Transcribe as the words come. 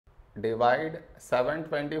divide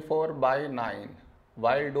 724 by 9.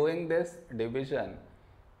 While doing this division,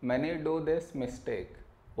 many do this mistake.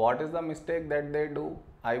 What is the mistake that they do?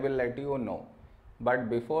 I will let you know. But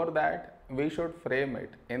before that, we should frame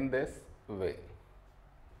it in this way.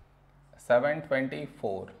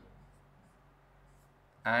 724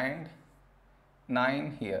 and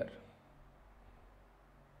 9 here.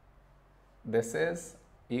 This is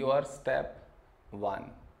your step 1.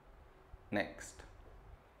 Next,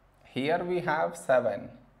 here we have 7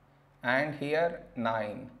 and here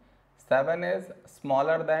 9. 7 is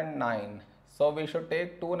smaller than 9. So we should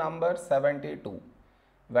take two numbers 72.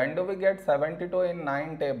 When do we get 72 in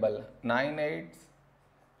 9 table? 9 8s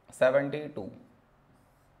 72.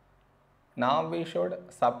 Now we should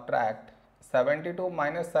subtract 72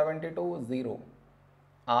 minus 72 0.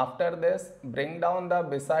 After this, bring down the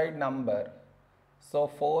beside number. So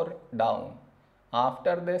 4 down.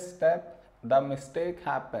 After this step, the mistake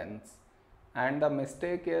happens, and the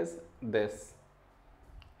mistake is this.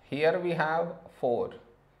 Here we have 4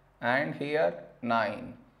 and here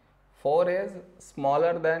 9. 4 is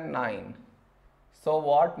smaller than 9. So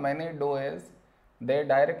what many do is they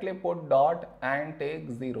directly put dot and take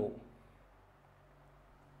 0,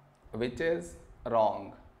 which is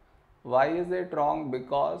wrong. Why is it wrong?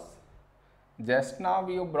 Because just now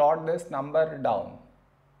you brought this number down,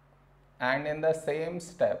 and in the same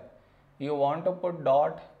step you want to put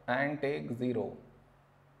dot and take 0,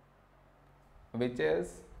 which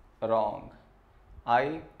is wrong.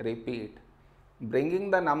 I repeat,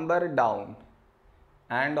 bringing the number down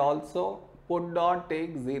and also put dot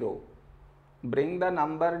take 0. Bring the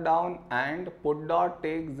number down and put dot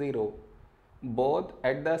take 0. Both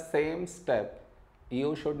at the same step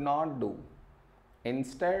you should not do.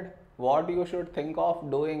 Instead, what you should think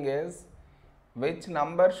of doing is, which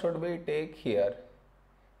number should we take here?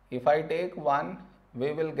 If I take 1,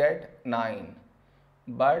 we will get 9.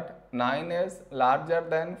 But 9 is larger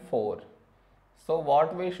than 4. So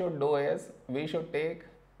what we should do is, we should take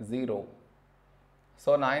 0.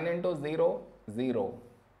 So 9 into 0, 0.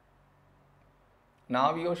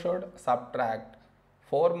 Now you should subtract.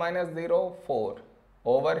 4 minus 0, 4.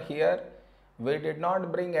 Over here, we did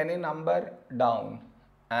not bring any number down,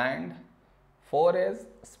 and 4 is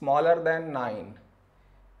smaller than 9.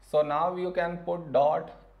 So now you can put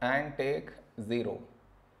dot and take 0.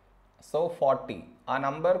 So 40. A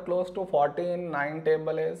number close to 40 in 9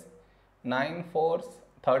 table is 9 4s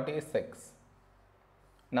 36.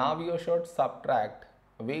 Now you should subtract.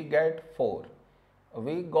 We get 4.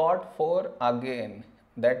 We got 4 again.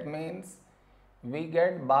 That means we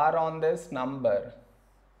get bar on this number.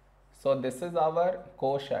 So this is our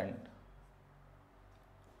quotient.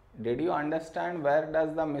 Did you understand where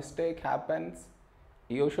does the mistake happens?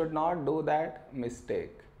 You should not do that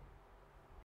mistake.